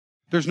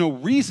There's no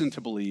reason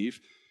to believe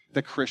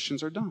that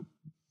Christians are dumb.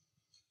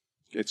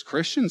 It's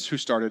Christians who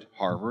started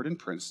Harvard and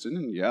Princeton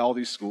and all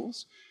these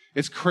schools.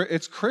 It's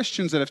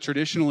Christians that have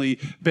traditionally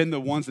been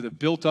the ones that have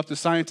built up the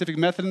scientific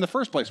method in the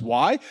first place.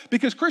 Why?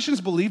 Because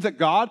Christians believe that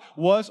God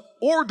was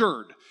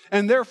ordered,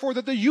 and therefore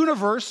that the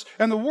universe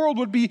and the world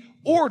would be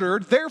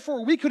ordered.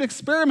 Therefore, we could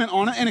experiment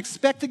on it and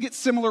expect to get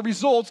similar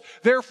results.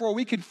 Therefore,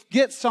 we could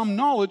get some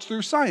knowledge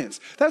through science.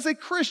 That's a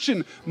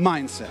Christian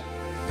mindset.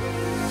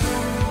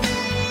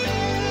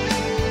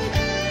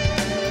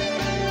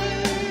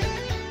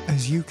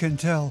 As you can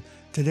tell,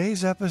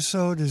 today's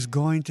episode is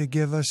going to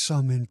give us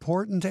some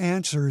important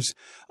answers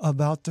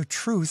about the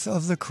truth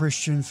of the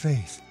Christian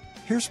faith.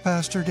 Here's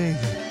Pastor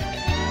David.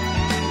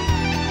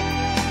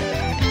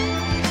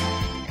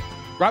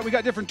 Right, we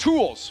got different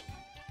tools.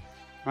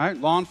 Right?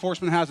 Law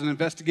enforcement has an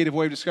investigative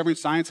way of discovering.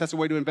 Science has a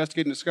way to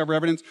investigate and discover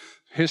evidence.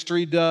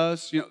 History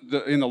does.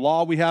 In the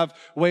law, we have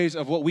ways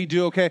of what we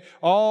do, okay?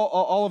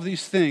 All of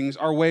these things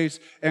are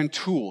ways and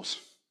tools,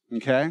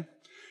 okay?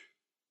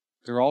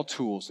 They're all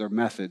tools. They're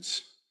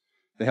methods.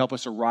 They help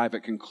us arrive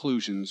at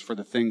conclusions for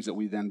the things that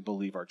we then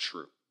believe are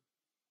true.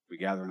 We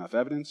gather enough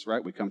evidence,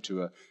 right? We come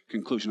to a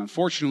conclusion.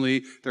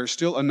 Unfortunately, there's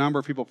still a number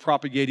of people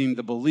propagating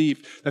the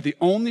belief that the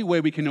only way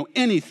we can know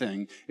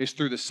anything is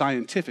through the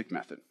scientific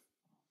method.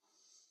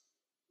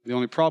 The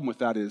only problem with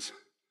that is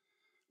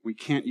we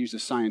can't use the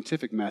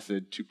scientific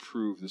method to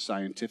prove the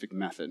scientific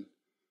method.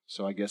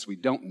 So I guess we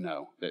don't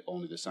know that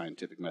only the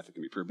scientific method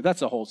can be proved. But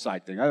that's a whole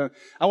side thing. I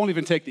won't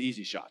even take the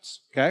easy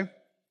shots, okay?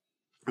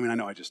 I mean, I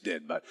know I just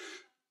did, but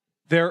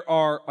there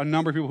are a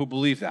number of people who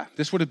believe that.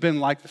 This would have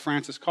been like Dr.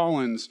 Francis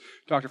Collins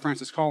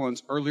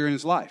earlier in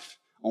his life.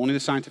 Only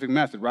the scientific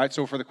method, right?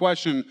 So for the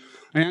question,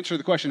 answer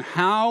the question,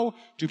 how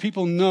do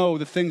people know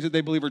the things that they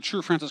believe are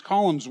true? Francis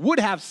Collins would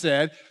have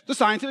said the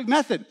scientific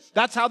method.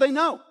 That's how they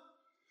know.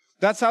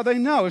 That's how they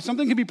know. If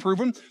something can be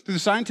proven through the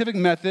scientific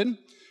method,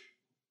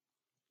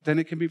 then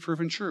it can be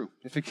proven true.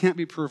 If it can't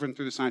be proven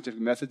through the scientific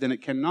method, then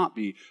it cannot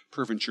be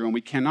proven true, and we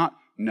cannot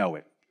know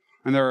it.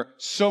 And there are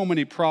so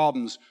many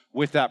problems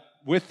with that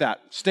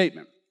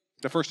statement.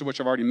 The first of which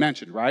I've already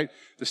mentioned, right?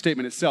 The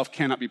statement itself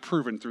cannot be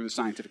proven through the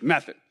scientific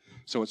method.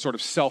 So it sort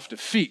of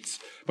self-defeats.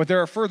 But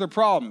there are further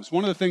problems.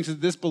 One of the things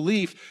that this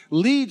belief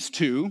leads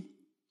to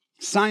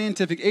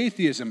scientific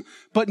atheism,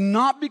 but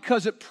not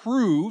because it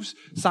proves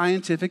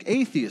scientific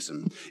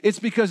atheism. It's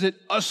because it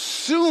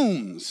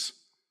assumes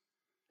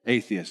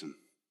atheism.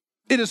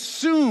 It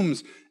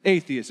assumes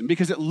atheism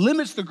because it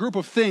limits the group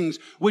of things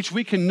which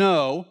we can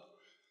know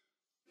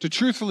to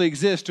truthfully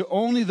exist to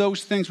only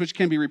those things which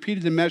can be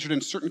repeated and measured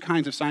in certain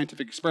kinds of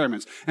scientific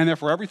experiments. And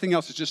therefore, everything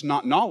else is just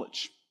not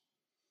knowledge.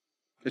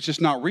 It's just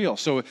not real.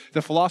 So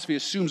the philosophy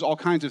assumes all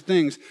kinds of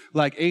things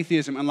like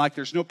atheism and like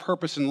there's no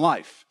purpose in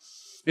life.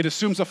 It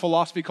assumes a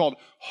philosophy called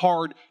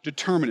hard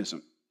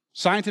determinism.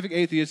 Scientific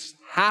atheists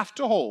have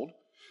to hold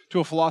to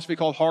a philosophy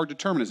called hard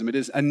determinism. It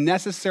is a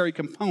necessary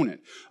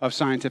component of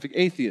scientific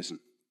atheism.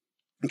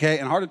 Okay,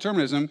 and hard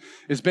determinism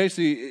is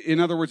basically, in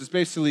other words, it's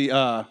basically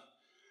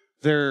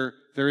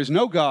there is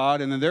no God,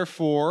 and then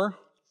therefore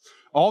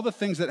all the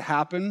things that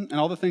happen and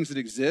all the things that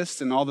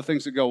exist and all the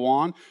things that go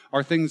on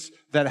are things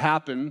that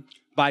happen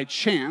by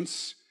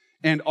chance,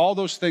 and all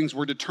those things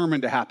were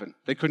determined to happen.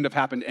 They couldn't have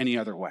happened any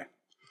other way.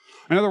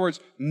 In other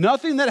words,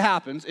 nothing that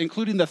happens,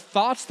 including the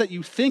thoughts that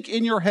you think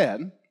in your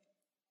head,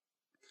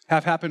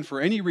 have happened for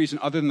any reason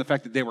other than the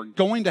fact that they were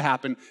going to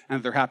happen and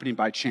that they're happening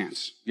by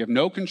chance. You have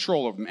no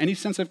control over them. Any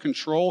sense of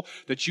control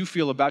that you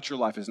feel about your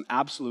life is an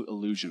absolute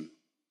illusion.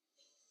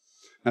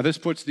 Now, this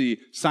puts the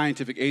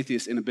scientific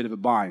atheist in a bit of a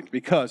bind,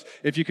 because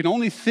if you can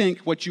only think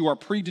what you are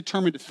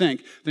predetermined to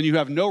think, then you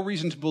have no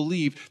reason to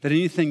believe that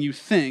anything you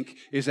think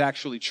is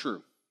actually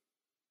true.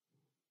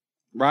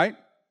 Right?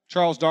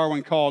 Charles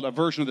Darwin called a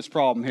version of this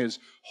problem his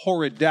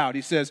horrid doubt.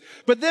 He says,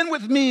 "But then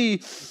with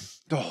me,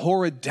 the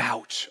horrid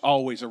doubt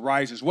always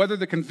arises, whether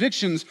the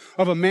convictions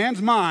of a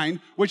man's mind,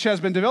 which has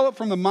been developed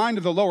from the mind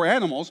of the lower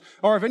animals,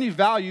 are of any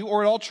value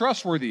or at all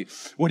trustworthy.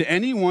 Would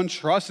anyone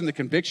trust in the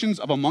convictions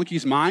of a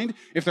monkey's mind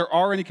if there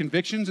are any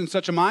convictions in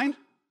such a mind?"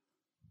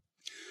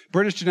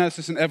 British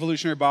geneticist and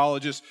evolutionary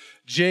biologist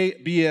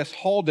J.B.S.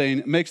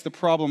 Haldane makes the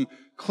problem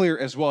clear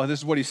as well. This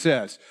is what he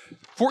says.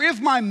 "For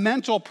if my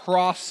mental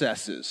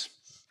processes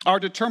are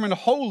determined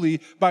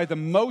wholly by the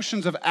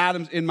motions of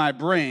atoms in my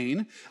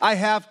brain, I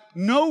have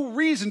no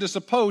reason to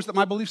suppose that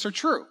my beliefs are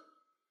true,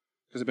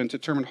 because they've been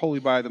determined wholly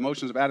by the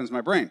motions of atoms in my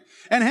brain.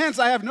 And hence,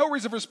 I have no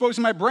reason for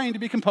supposing my brain to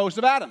be composed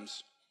of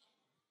atoms."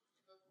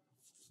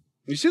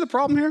 You see the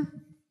problem here?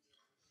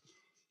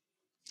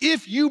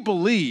 If you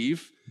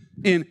believe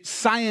in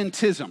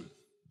scientism,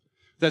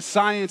 that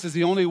science is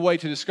the only way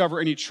to discover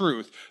any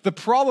truth, the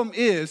problem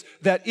is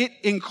that it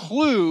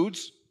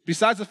includes,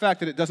 besides the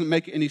fact that it doesn't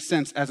make any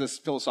sense as a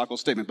philosophical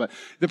statement, but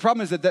the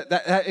problem is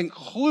that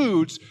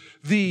includes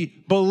the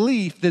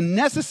belief, the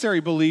necessary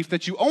belief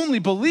that you only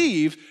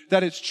believe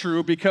that it's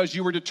true because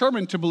you were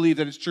determined to believe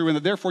that it's true, and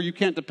that therefore you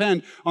can't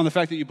depend on the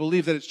fact that you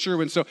believe that it's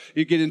true. And so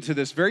you get into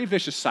this very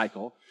vicious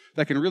cycle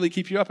that can really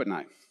keep you up at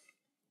night.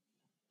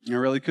 It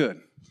really could.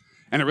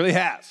 And it really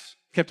has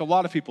kept a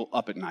lot of people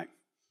up at night,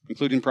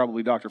 including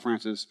probably Dr.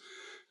 Francis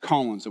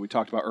Collins that we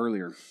talked about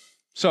earlier.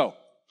 So,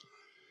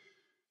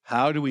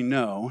 how do we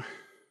know?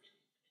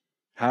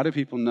 How do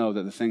people know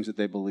that the things that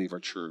they believe are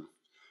true?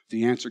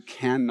 The answer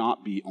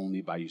cannot be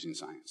only by using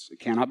science. It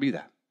cannot be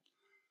that.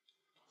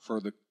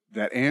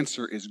 That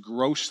answer is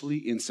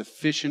grossly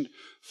insufficient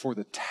for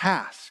the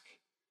task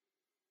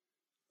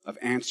of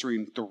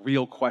answering the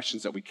real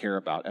questions that we care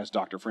about, as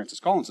Dr. Francis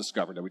Collins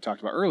discovered that we talked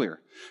about earlier.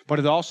 But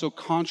it also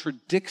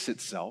contradicts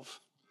itself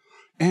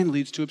and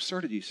leads to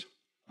absurdities,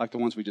 like the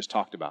ones we just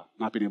talked about,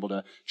 not being able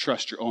to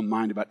trust your own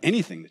mind about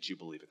anything that you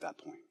believe at that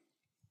point.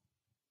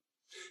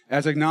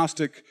 As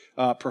agnostic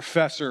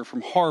professor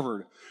from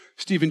Harvard,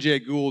 Stephen Jay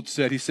Gould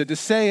said, he said, to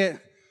say it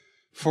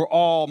for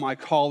all my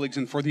colleagues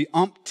and for the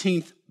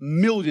umpteenth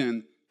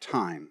millionth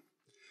time,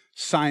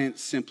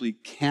 science simply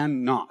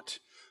cannot,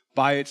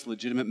 by its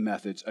legitimate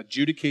methods,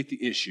 adjudicate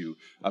the issue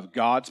of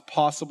God's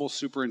possible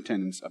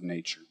superintendence of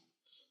nature.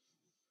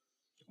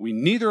 We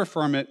neither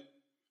affirm it,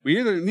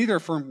 neither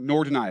affirm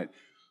nor deny it.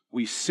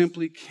 We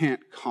simply can't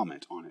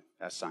comment on it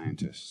as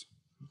scientists.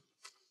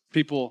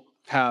 People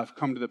have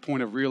come to the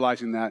point of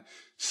realizing that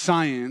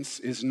science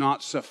is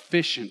not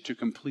sufficient to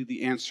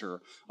completely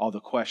answer all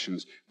the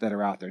questions that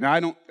are out there. Now, I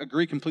don't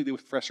agree completely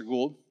with Professor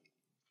Gould,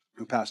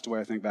 who passed away,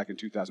 I think, back in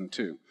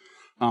 2002.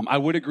 I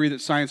would agree that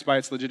science, by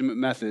its legitimate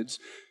methods,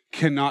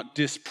 cannot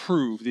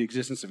disprove the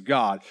existence of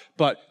God,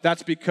 but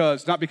that's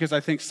not because I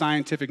think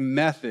scientific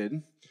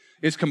method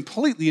is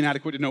completely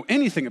inadequate to know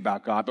anything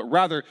about God, but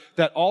rather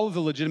that all of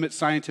the legitimate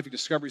scientific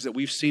discoveries that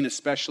we've seen,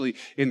 especially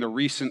in the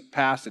recent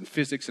past in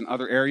physics and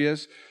other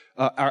areas,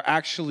 are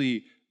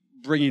actually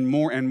bringing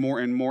more and more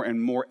and more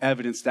and more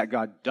evidence that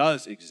God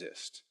does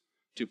exist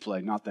to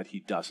play, not that he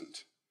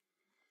doesn't.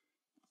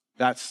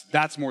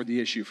 That's more the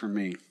issue for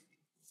me,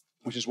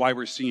 which is why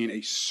we're seeing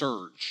a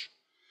surge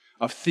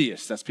of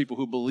theists. That's people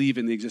who believe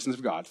in the existence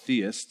of God,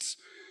 theists.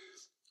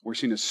 We're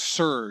seeing a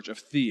surge of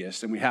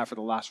theists, and we have for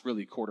the last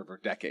really quarter of a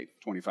decade,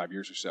 25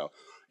 years or so,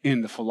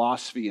 in the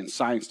philosophy and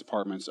science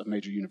departments of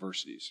major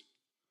universities.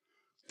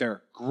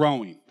 They're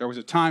growing. There was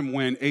a time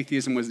when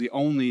atheism was the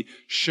only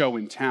show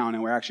in town,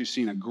 and we're actually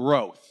seeing a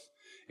growth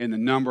in the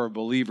number of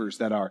believers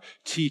that are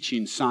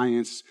teaching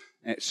science,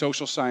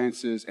 social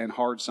sciences, and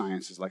hard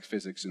sciences like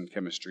physics and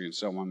chemistry and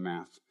so on,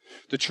 math.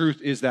 The truth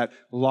is that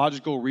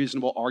logical,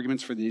 reasonable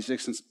arguments for the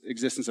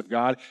existence of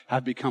God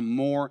have become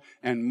more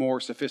and more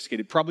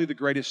sophisticated. Probably the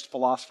greatest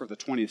philosopher of the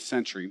 20th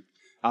century,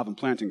 Alvin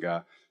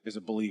Plantinga, is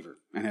a believer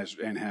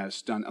and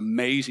has done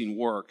amazing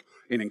work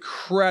in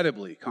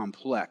incredibly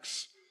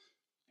complex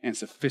and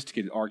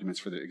sophisticated arguments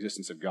for the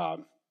existence of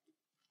God.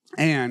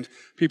 And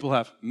people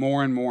have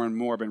more and more and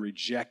more been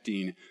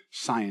rejecting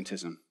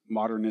scientism,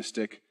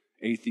 modernistic,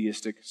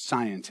 atheistic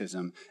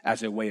scientism,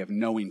 as a way of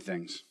knowing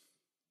things.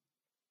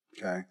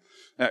 Okay?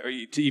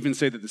 To even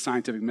say that the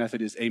scientific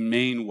method is a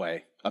main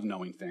way of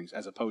knowing things,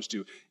 as opposed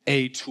to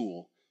a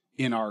tool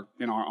on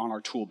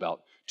our tool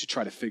belt to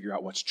try to figure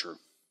out what's true.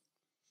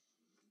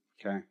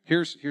 Okay?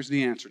 Here's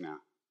the answer now.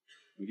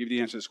 I'll give you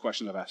the answer to this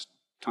question I've asked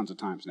tons of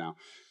times now.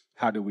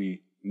 How do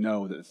we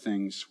know that the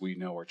things we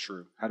know are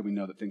true? How do we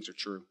know that things are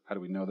true? How do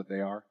we know that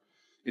they are?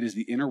 It is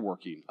the inner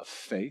working of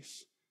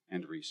faith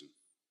and reason.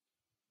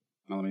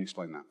 Now let me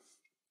explain that.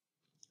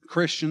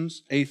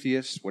 Christians,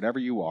 atheists, whatever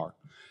you are,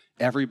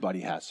 everybody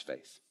has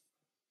faith.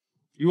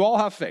 You all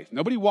have faith.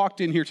 Nobody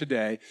walked in here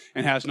today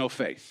and has no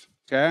faith.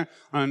 Okay?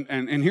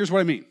 And here's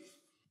what I mean.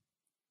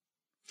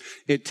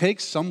 It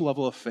takes some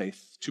level of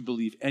faith to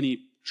believe any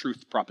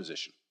truth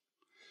proposition.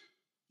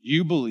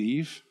 You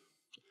believe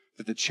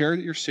that the chair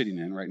that you're sitting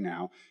in right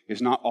now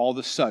is not all of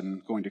a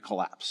sudden going to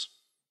collapse.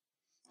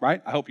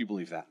 Right? I hope you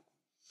believe that.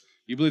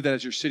 You believe that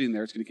as you're sitting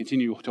there, it's going to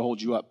continue to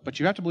hold you up. But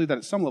you have to believe that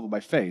at some level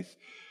by faith,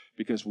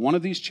 because one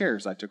of these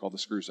chairs, I took all the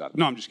screws out of.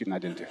 No, I'm just kidding. I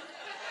didn't do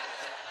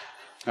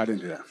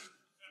that.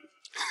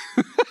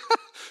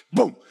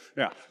 Boom.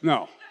 Yeah.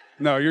 No,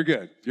 you're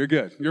good. You're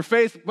good. Your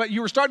faith, but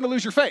you were starting to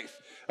lose your faith,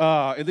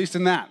 at least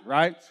in that,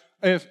 right?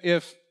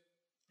 If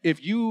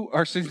you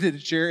are sitting in a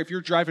chair, if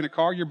you're driving a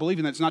car, you're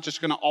believing that it's not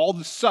just going to all of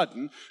a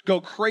sudden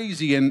go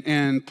crazy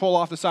and pull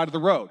off the side of the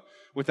road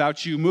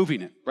without you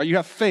moving it, right? You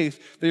have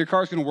faith that your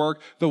car is going to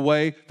work the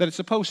way that it's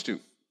supposed to,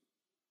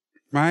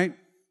 right?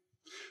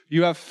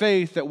 You have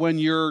faith that when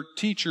your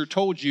teacher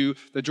told you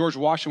that George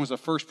Washington was the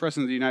first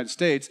president of the United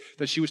States,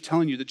 that she was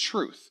telling you the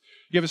truth.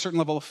 You have a certain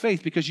level of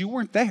faith because you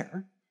weren't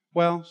there.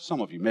 Well,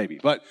 some of you maybe,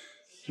 but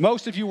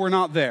most of you were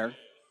not there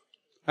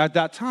at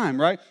that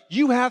time, right?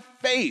 You have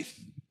faith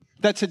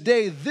that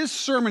today this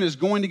sermon is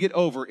going to get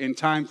over in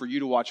time for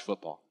you to watch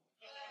football.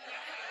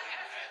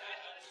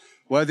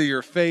 Whether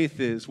your faith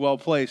is well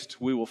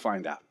placed, we will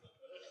find out.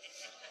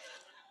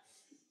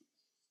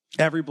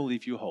 Every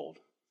belief you hold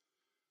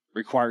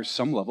requires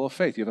some level of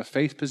faith. You have a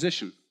faith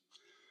position.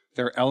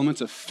 There are elements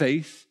of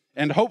faith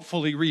and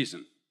hopefully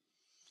reason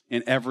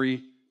in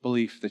every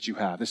belief that you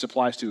have. This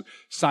applies to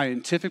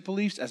scientific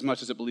beliefs as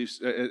much as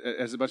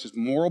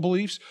moral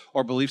beliefs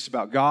or beliefs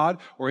about God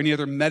or any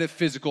other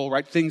metaphysical,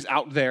 right, things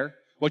out there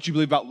what you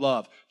believe about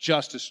love,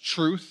 justice,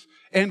 truth,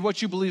 and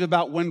what you believe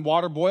about when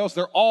water boils,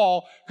 they're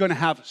all going to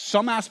have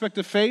some aspect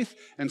of faith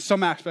and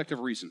some aspect of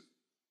reason,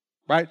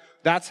 right?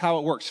 That's how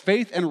it works.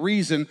 Faith and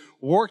reason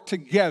work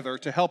together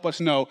to help us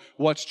know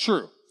what's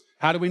true.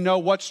 How do we know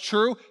what's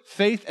true?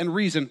 Faith and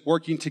reason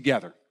working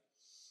together.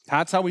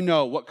 That's how we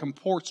know what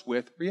comports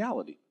with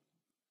reality.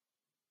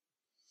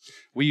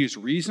 We use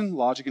reason,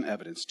 logic, and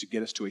evidence to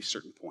get us to a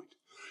certain point.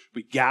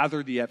 We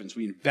gather the evidence.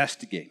 We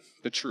investigate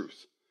the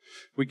truth.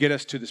 We get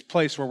us to this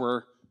place where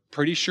we're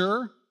pretty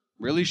sure,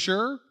 really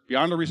sure,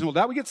 beyond a reasonable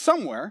doubt. We get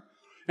somewhere.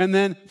 And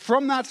then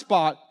from that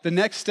spot, the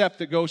next step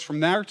that goes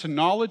from there to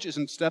knowledge is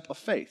a step of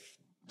faith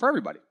for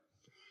everybody.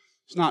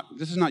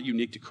 This is not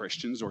unique to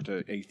Christians or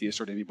to atheists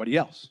or to anybody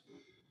else.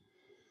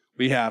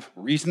 We have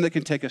reason that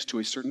can take us to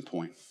a certain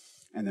point,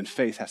 and then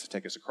faith has to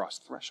take us across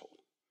the threshold.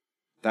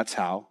 That's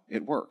how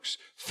it works.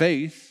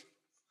 Faith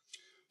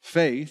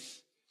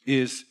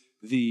is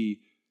the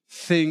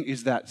thing,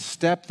 is that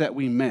step that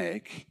we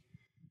make,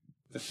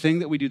 the thing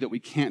that we do that we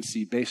can't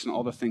see based on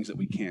all the things that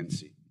we can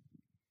see.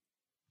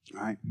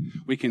 All right?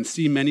 We can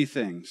see many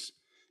things,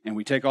 and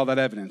we take all that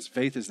evidence.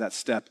 Faith is that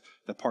step,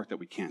 the part that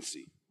we can't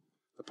see,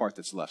 the part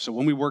that's left. So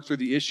when we work through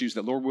the issues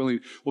that Lord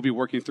willing we'll be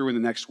working through in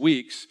the next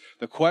weeks,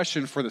 the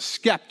question for the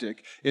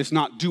skeptic is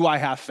not, do I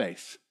have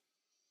faith?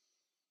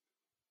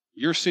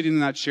 You're sitting in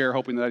that chair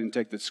hoping that I didn't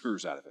take the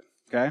screws out of it,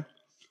 okay?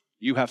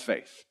 You have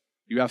faith.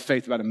 You have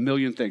faith about a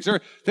million things.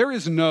 There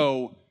is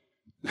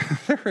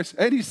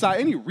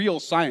any real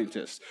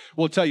scientist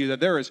will tell you that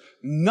there is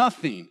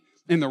nothing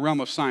in the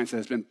realm of science that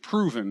has been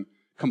proven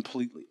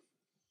completely.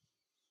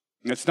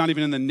 And it's not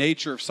even in the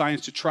nature of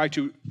science to try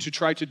to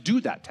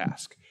do that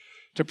task,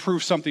 to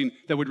prove something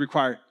that would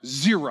require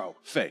zero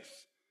faith.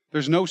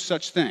 There's no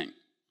such thing.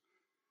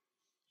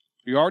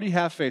 You already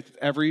have faith with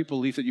every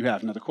belief that you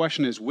have. Now the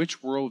question is,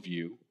 which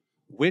worldview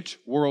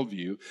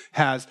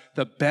has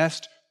the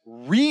best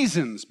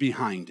reasons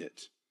behind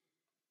it?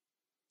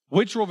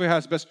 Which worldview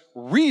has the best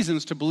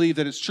reasons to believe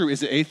that it's true?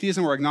 Is it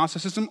atheism or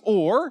agnosticism,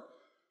 or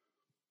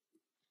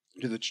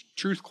do the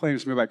truth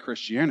claims made by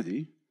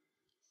Christianity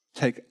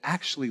take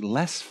actually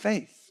less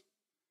faith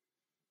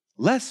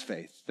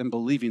than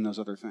believing those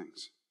other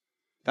things?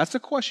 That's the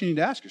question you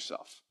need to ask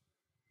yourself.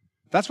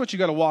 That's what you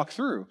got to walk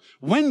through.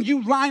 When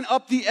you line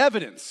up the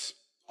evidence,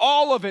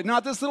 all of it,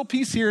 not this little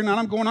piece here, not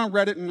I'm going on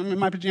Reddit and I'm in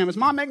my pajamas,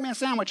 Mom, make me a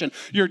sandwich, and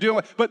you're doing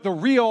it, but the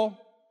real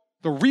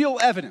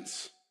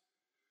evidence,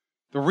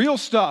 the real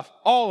stuff,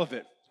 all of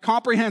it,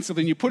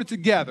 comprehensively, and you put it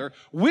together,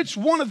 which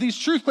one of these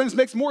truth claims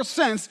makes more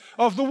sense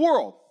of the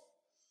world?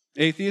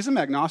 Atheism,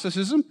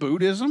 agnosticism,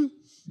 Buddhism,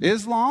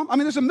 Islam. I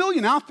mean, there's a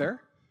million out there.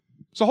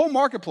 It's a whole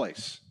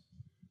marketplace.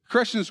 The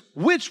question is,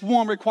 which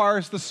one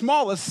requires the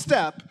smallest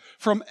step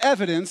from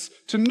evidence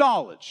to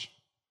knowledge?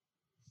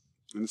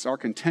 And it's our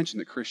contention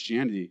that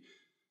Christianity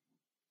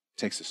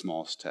takes the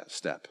smallest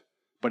step.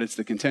 But it's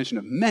the contention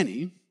of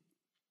many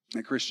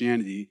that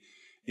Christianity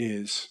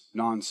is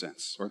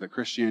nonsense, or that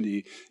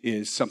Christianity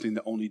is something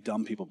that only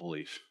dumb people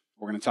believe.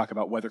 We're going to talk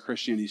about whether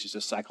Christianity is just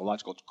a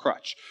psychological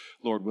crutch,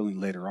 Lord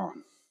willing, later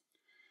on.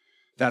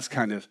 That's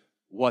kind of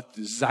what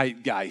the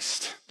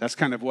zeitgeist, that's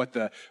kind of what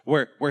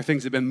where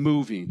things have been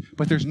moving.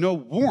 But there's no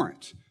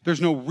warrant,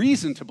 there's no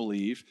reason to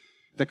believe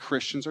that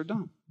Christians are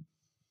dumb.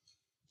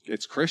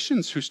 It's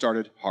Christians who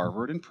started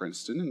Harvard and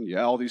Princeton and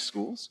all these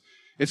schools.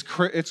 It's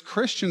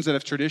Christians that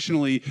have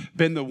traditionally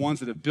been the ones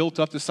that have built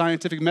up the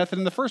scientific method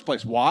in the first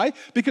place. Why?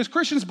 Because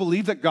Christians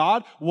believe that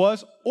God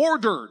was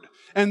ordered,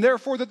 and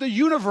therefore that the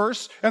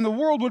universe and the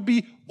world would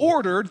be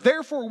ordered.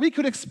 Therefore, we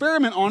could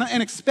experiment on it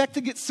and expect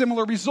to get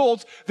similar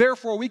results.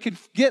 Therefore, we could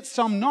get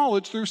some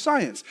knowledge through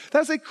science.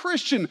 That's a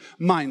Christian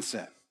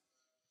mindset.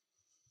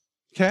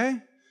 Okay?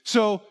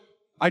 So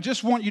I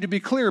just want you to be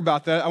clear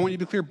about that. I want you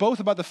to be clear both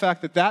about the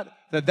fact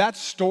that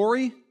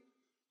story,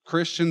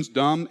 Christians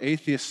dumb,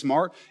 atheists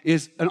smart,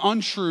 is an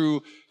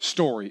untrue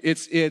story.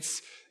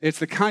 It's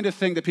the kind of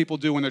thing that people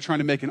do when they're trying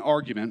to make an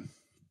argument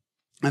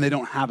and they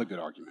don't have a good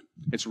argument.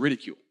 It's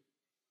ridicule.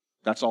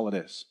 That's all it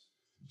is.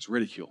 It's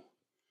ridicule.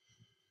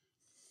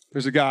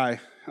 There's a guy,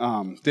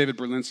 David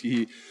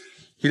Berlinski,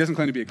 he doesn't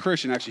claim to be a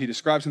Christian. Actually, he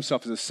describes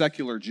himself as a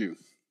secular Jew.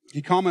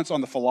 He comments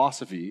on the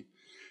philosophy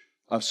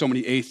of so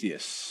many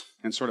atheists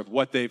and sort of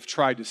what they've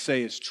tried to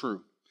say is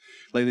true.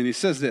 Lately, he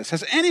says this: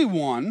 has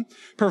anyone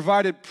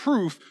provided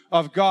proof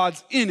of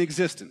God's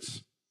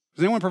inexistence?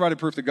 Has anyone provided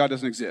proof that God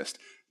doesn't exist?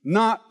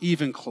 Not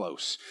even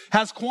close.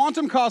 Has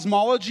quantum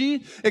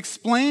cosmology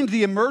explained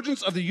the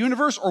emergence of the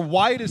universe or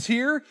why it is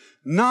here?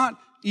 Not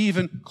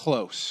even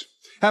close.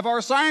 Have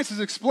our sciences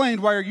explained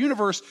why our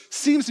universe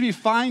seems to be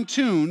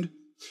fine-tuned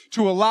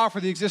to allow for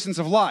the existence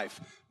of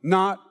life?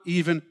 Not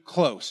even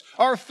close.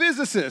 Are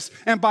physicists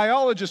and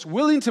biologists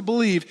willing to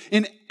believe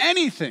in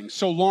anything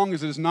so long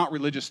as it is not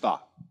religious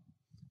thought?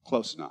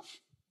 Close enough.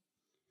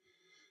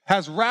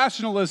 Has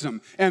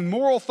rationalism and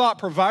moral thought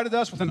provided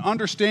us with an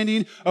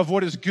understanding of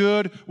what is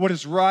good, what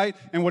is right,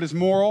 and what is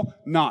moral?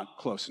 Not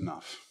close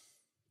enough.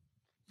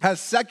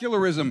 Has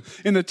secularism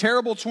in the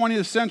terrible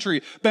 20th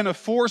century been a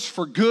force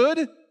for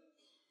good?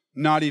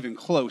 Not even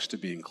close to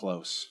being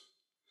close.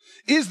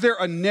 Is there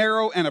a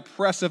narrow and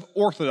oppressive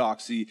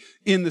orthodoxy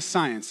in the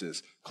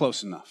sciences?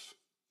 Close enough.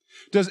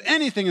 Does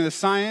anything in the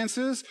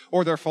sciences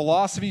or their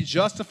philosophy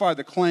justify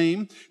the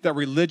claim that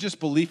religious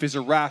belief is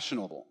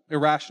irrational?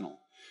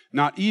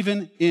 Not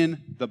even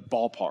in the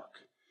ballpark.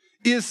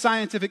 Is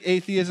scientific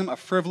atheism a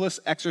frivolous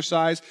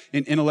exercise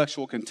in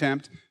intellectual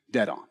contempt?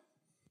 Dead on.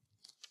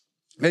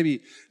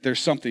 Maybe there's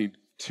something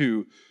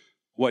to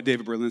what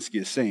David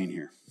Berlinski is saying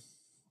here.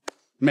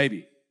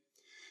 Maybe.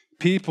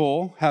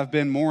 People have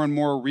been more and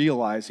more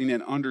realizing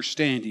and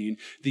understanding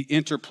the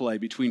interplay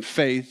between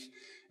faith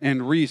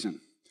and reason,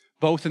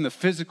 both in the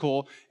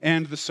physical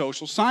and the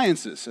social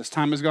sciences. As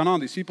time has gone on,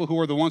 these people who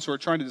are the ones who are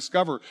trying to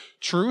discover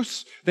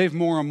truths, they've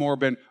more and more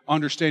been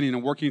understanding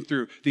and working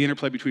through the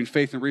interplay between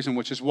faith and reason,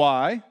 which is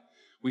why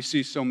we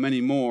see so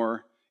many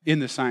more in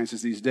the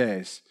sciences these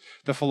days.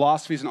 The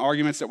philosophies and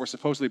arguments that were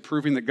supposedly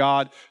proving that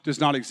God does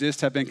not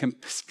exist have been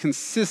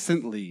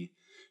consistently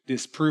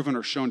disproven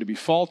or shown to be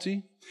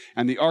faulty,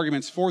 and the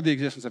arguments for the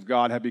existence of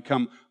God have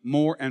become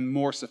more and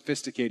more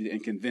sophisticated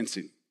and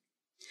convincing.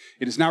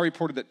 It is now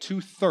reported that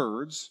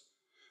 2/3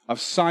 of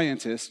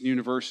scientists in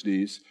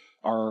universities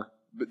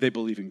they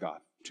believe in God.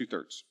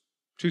 2/3.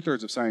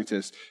 2/3 of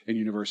scientists in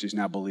universities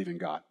now believe in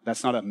God.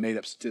 That's not a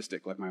made-up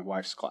statistic like my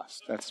wife's class.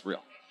 That's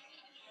real.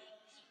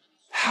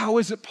 How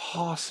is it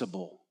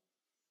possible?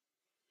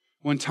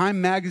 When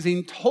Time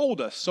magazine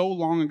told us so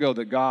long ago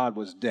that God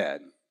was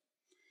dead,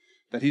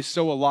 that he's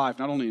so alive,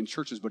 not only in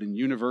churches, but in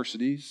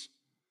universities,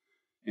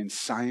 in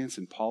science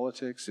and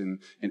politics, in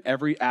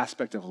every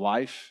aspect of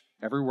life,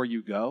 everywhere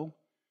you go,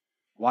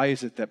 why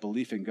is it that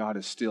belief in God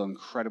is still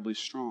incredibly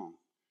strong?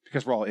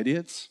 Because we're all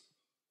idiots?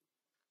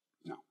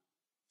 No.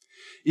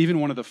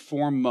 Even one of the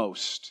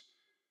foremost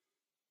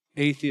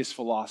atheist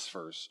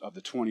philosophers of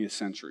the 20th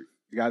century,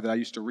 the guy that I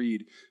used to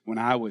read when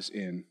I was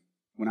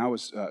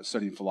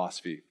studying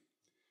philosophy,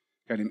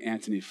 a guy named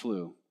Antony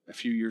Flew, a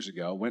few years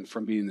ago, went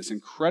from being this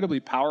incredibly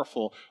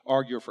powerful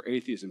arguer for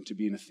atheism to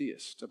being a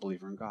theist, a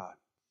believer in God.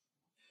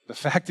 The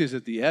fact is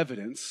that the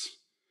evidence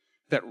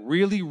that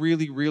really,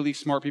 really, really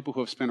smart people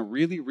who have spent a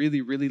really,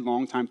 really, really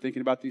long time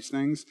thinking about these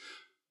things,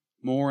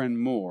 more and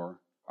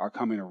more are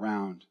coming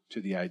around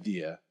to the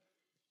idea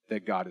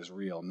that God is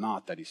real,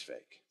 not that he's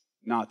fake,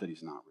 not that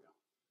he's not real.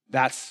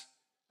 That's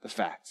the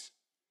facts.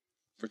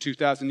 For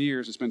 2,000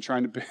 years, it's been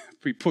trying to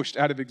be pushed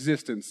out of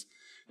existence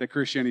that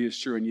Christianity is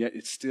true, and yet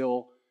it's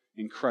still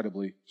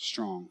incredibly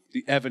strong.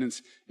 The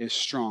evidence is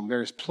strong.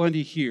 There is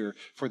plenty here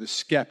for the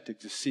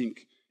skeptic to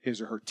sink his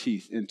or her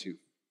teeth into.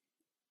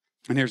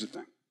 And here's the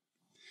thing.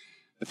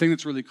 The thing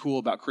that's really cool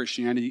about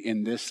Christianity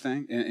in this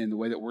thing, in the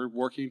way that we're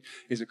working,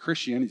 is that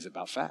Christianity is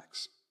about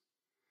facts.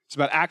 It's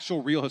about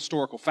actual, real,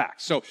 historical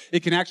facts. So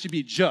it can actually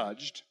be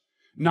judged,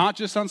 not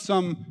just on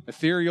some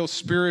ethereal,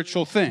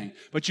 spiritual thing,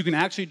 but you can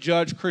actually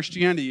judge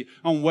Christianity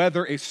on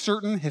whether a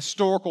certain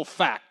historical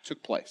fact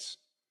took place.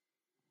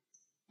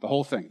 The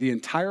whole thing, the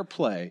entire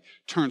play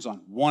turns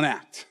on one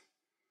act,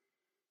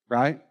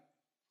 right?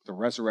 The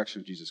resurrection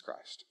of Jesus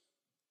Christ.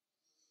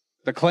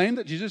 The claim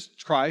that Jesus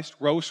Christ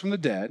rose from the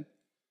dead,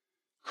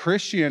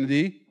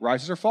 Christianity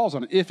rises or falls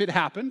on it. If it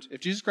happened, if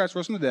Jesus Christ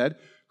rose from the dead,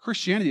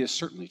 Christianity is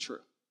certainly true.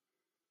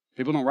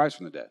 People don't rise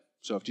from the dead.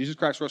 So if Jesus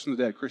Christ rose from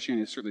the dead,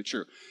 Christianity is certainly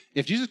true.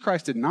 If Jesus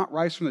Christ did not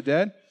rise from the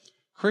dead,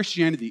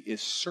 Christianity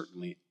is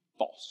certainly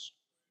false.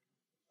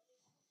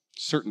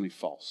 Certainly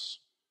false.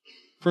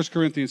 1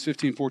 Corinthians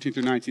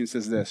 15:14-19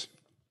 says this,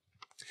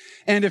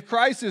 "And if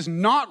Christ is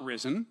not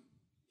risen,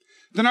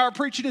 then our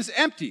preaching is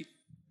empty,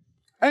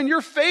 and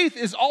your faith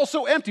is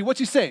also empty." What's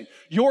he saying?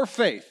 Your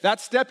faith, that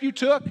step you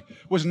took,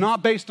 was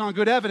not based on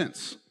good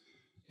evidence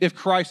if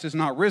Christ is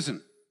not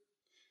risen.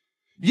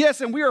 "Yes,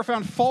 and we are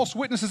found false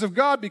witnesses of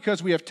God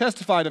because we have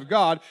testified of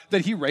God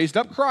that he raised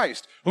up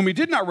Christ, whom he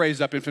did not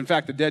raise up if in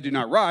fact the dead do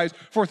not rise.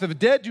 For if the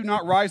dead do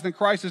not rise, then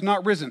Christ is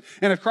not risen.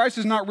 And if Christ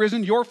is not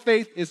risen, your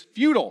faith is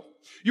futile.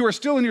 You are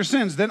still in your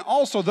sins. Then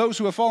also those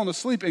who have fallen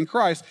asleep in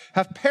Christ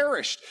have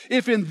perished.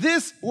 If in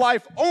this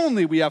life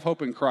only we have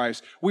hope in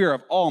Christ, we are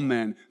of all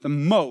men the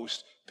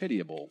most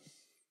pitiable."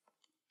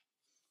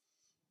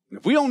 And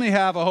if we only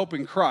have a hope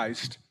in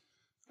Christ,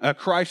 a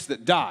Christ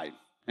that died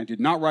and did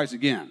not rise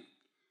again,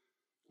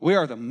 we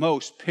are the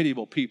most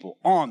pitiable people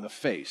on the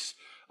face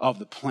of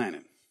the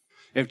planet.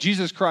 If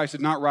Jesus Christ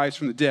did not rise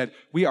from the dead,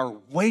 we are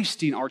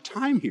wasting our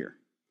time here.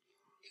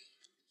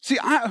 See,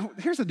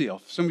 here's the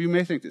deal. Some of you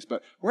may think this,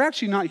 but we're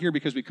actually not here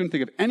because we couldn't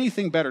think of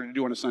anything better to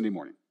do on a Sunday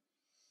morning.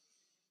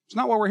 It's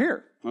not why we're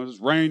here. Well, it's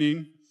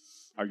raining.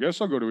 I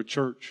guess I'll go to a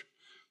church.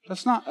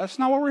 That's not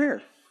why we're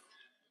here.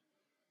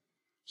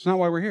 It's not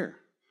why we're here.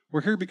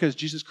 We're here because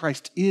Jesus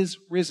Christ is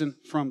risen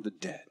from the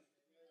dead.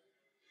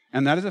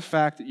 And that is a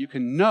fact that you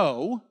can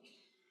know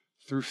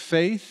through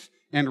faith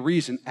and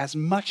reason as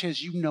much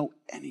as you know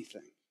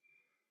anything.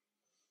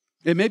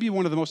 It may be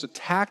one of the most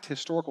attacked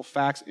historical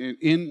facts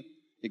in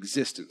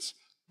existence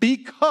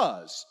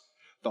because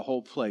the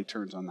whole play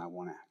turns on that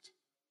one act.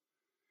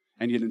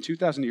 And yet in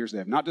 2,000 years, they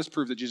have not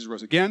disproved that Jesus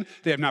rose again.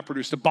 They have not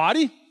produced a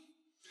body.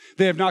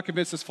 They have not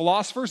convinced us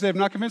philosophers. They have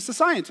not convinced the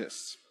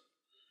scientists.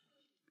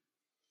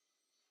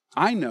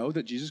 I know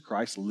that Jesus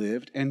Christ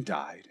lived and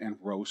died and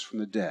rose from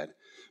the dead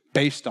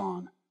based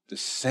on the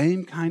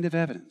same kind of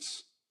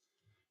evidence,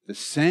 the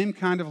same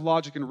kind of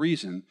logic and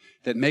reason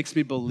that makes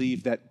me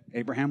believe that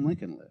Abraham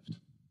Lincoln lived.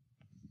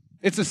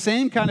 It's the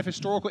same kind of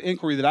historical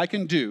inquiry that I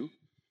can do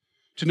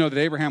to know that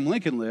Abraham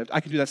Lincoln lived. I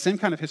can do that same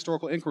kind of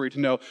historical inquiry to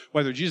know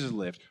whether Jesus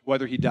lived,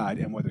 whether he died,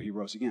 and whether he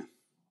rose again.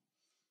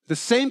 The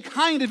same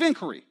kind of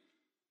inquiry.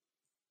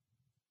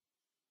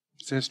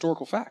 It's a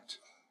historical fact.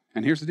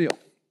 And here's the deal.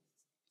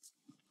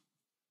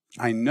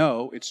 I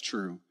know it's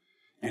true,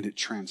 and it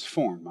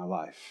transformed my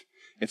life.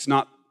 It's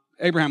not,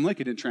 Abraham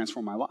Lincoln didn't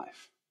transform my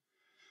life.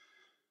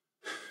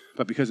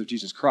 But because of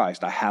Jesus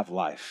Christ, I have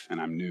life, and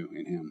I'm new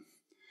in him.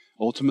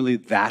 Ultimately,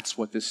 that's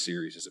what this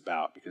series is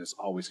about, because it's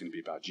always going to be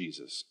about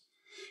Jesus.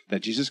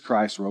 That Jesus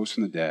Christ rose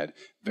from the dead,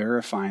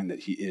 verifying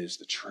that he is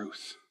the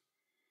truth,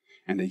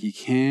 and that he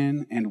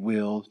can and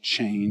will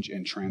change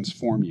and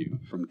transform you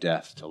from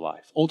death to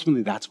life.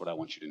 Ultimately, that's what I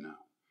want you to know.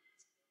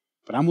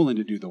 But I'm willing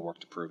to do the work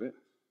to prove it.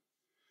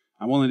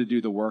 I'm willing to do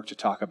the work to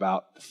talk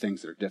about the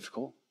things that are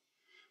difficult.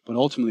 But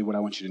ultimately, what I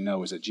want you to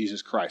know is that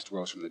Jesus Christ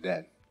rose from the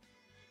dead,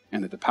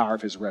 and that the power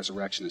of his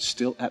resurrection is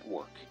still at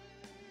work,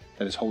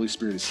 that his Holy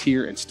Spirit is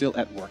here and still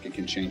at work and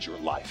can change your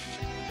life.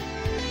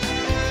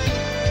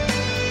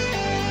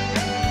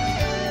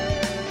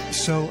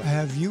 So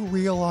have you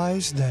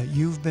realized that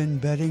you've been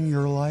betting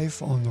your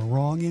life on the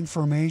wrong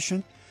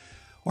information?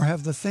 Or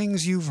have the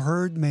things you've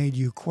heard made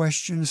you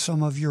question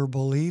some of your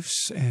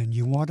beliefs and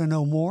you want to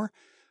know more?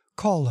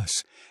 Call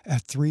us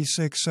at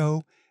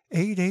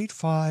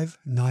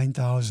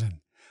 360-885-9000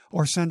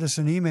 or send us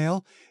an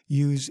email.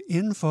 Use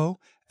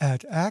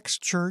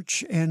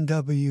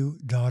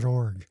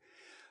info@axchurchnw.org.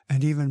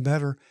 And even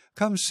better,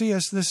 come see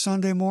us this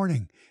Sunday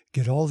morning.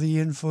 Get all the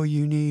info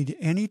you need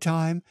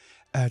anytime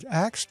at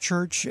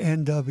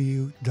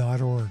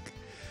axchurchnw.org.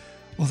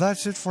 Well,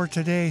 that's it for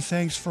today.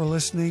 Thanks for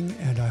listening,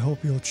 and I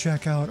hope you'll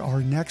check out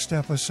our next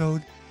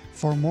episode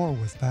for more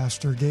with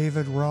Pastor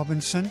David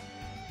Robinson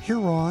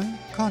here on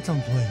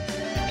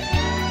Contemplate.